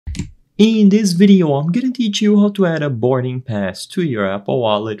In this video, I'm gonna teach you how to add a boarding pass to your Apple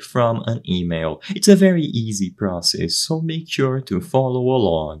Wallet from an email. It's a very easy process, so make sure to follow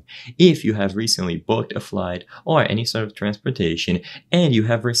along. If you have recently booked a flight or any sort of transportation and you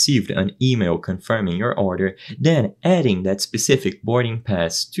have received an email confirming your order, then adding that specific boarding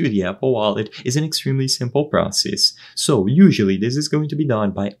pass to the Apple Wallet is an extremely simple process. So usually this is going to be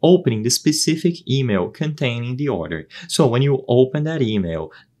done by opening the specific email containing the order. So when you open that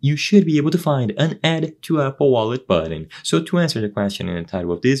email, you should be able to find an Add to Apple Wallet button. So to answer the question in the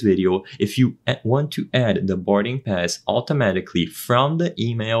title of this video, if you want to add the boarding pass automatically from the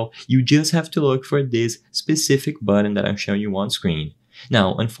email, you just have to look for this specific button that I'm showing you on screen.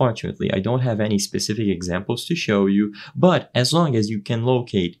 Now, unfortunately, I don't have any specific examples to show you, but as long as you can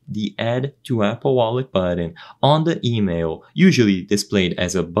locate the Add to Apple Wallet button on the email, usually displayed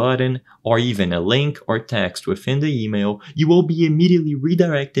as a button or even a link or text within the email, you will be immediately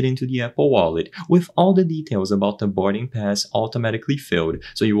redirected into the Apple Wallet with all the details about the boarding pass automatically filled.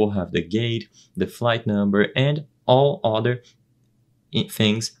 So you will have the gate, the flight number, and all other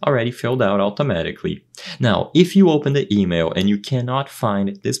things already filled out automatically. Now, if you open the email and you cannot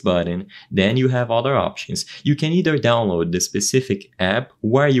find this button, then you have other options. You can either download the specific app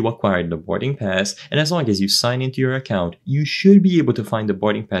where you acquired the boarding pass, and as long as you sign into your account, you should be able to find the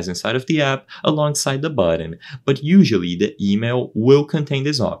boarding pass inside of the app alongside the button. But usually the email will contain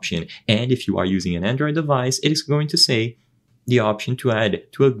this option, and if you are using an Android device, it is going to say the option to add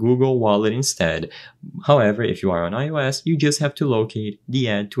to a Google Wallet instead. However, if you are on iOS, you just have to locate the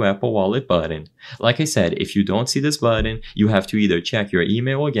Add to Apple Wallet button. Like I said, if you don't see this button, you have to either check your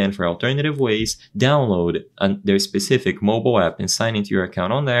email again for alternative ways, download their specific mobile app and sign into your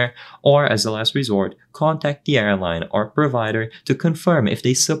account on there, or as a last resort, contact the airline or provider to confirm if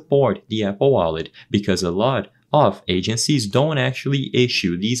they support the Apple Wallet, because a lot of agencies don't actually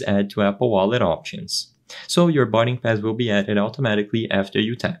issue these Add to Apple Wallet options. So your boarding pass will be added automatically after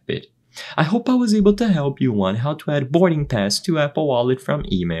you tap it. I hope I was able to help you on how to add boarding pass to Apple Wallet from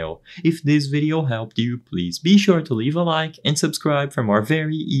email. If this video helped you, please be sure to leave a like and subscribe for more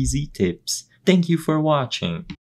very easy tips. Thank you for watching.